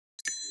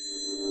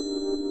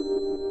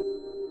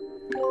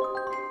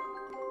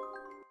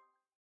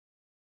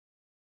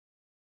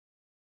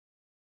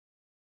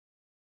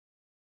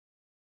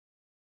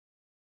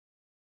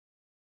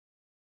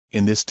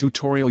In this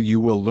tutorial you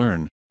will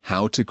learn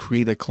how to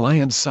create a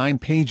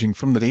client-side paging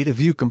from the data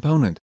view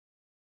component.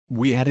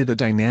 We added a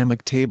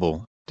dynamic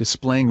table,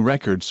 displaying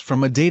records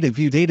from a data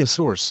view data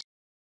source.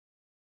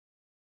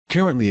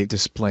 Currently it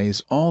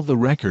displays all the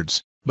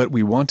records, but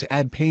we want to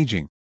add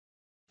paging.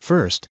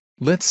 First,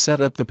 let's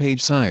set up the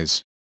page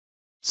size.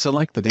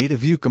 Select the data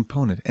view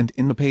component and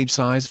in the page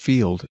size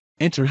field,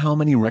 enter how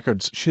many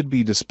records should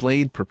be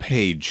displayed per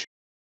page.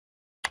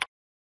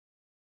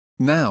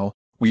 Now,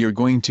 we are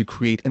going to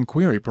create an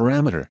query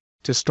parameter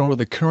to store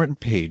the current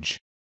page.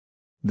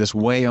 This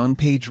way on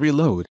page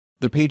reload,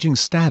 the paging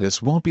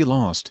status won't be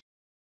lost.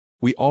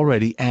 We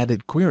already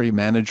added Query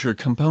Manager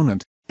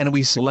component, and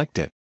we select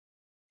it.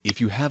 If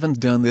you haven't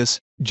done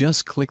this,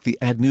 just click the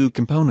Add New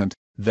component,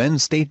 then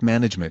State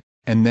Management,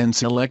 and then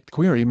select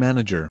Query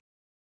Manager.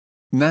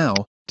 Now,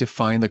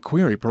 define the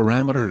query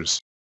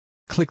parameters.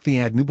 Click the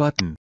Add New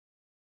button,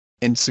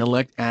 and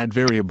select Add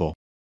Variable.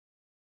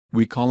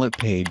 We call it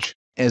Page,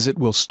 as it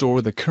will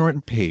store the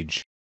current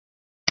page.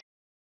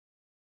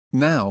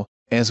 Now,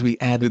 as we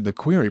added the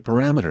query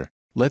parameter,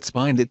 let's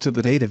bind it to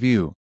the data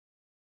view.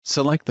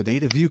 Select the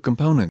data view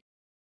component.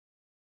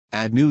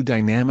 Add new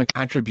dynamic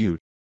attribute.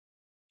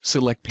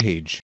 Select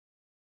Page.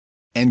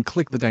 And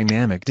click the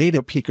Dynamic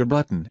Data Picker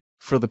button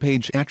for the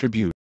page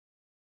attribute.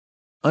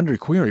 Under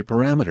Query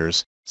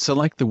Parameters,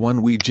 select the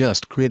one we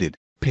just created,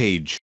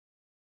 Page.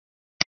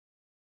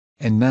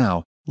 And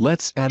now,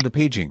 let's add the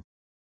paging.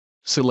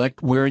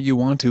 Select where you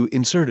want to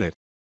insert it.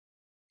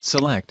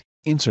 Select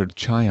Insert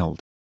Child.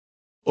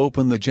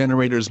 Open the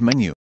Generators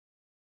menu.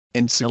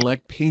 And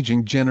select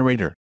Paging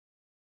Generator.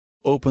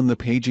 Open the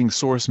Paging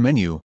Source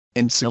menu,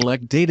 and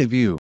select Data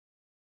View.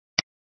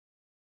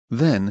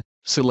 Then,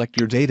 select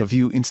your Data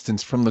View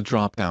instance from the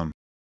drop-down.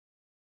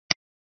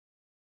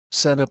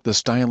 Set up the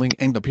styling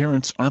and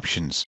appearance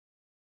options.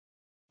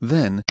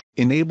 Then,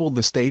 enable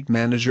the State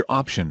Manager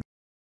option.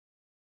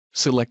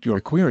 Select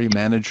your Query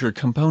Manager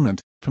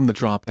component from the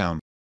drop-down.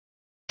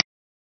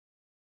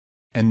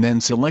 And then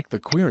select the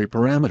query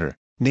parameter,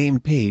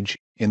 named Page,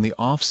 in the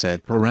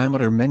Offset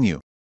Parameter menu.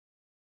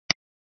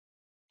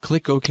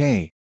 Click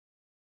OK.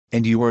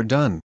 And you are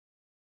done.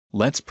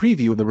 Let's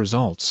preview the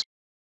results.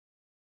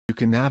 You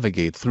can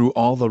navigate through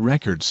all the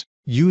records,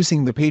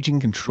 using the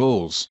paging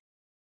controls.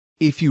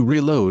 If you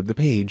reload the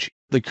page,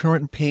 the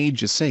current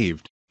page is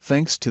saved,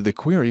 thanks to the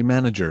Query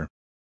Manager.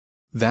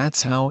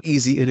 That's how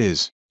easy it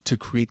is to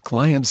create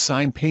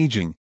client-side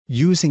paging,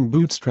 using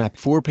Bootstrap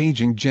for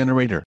Paging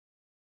Generator.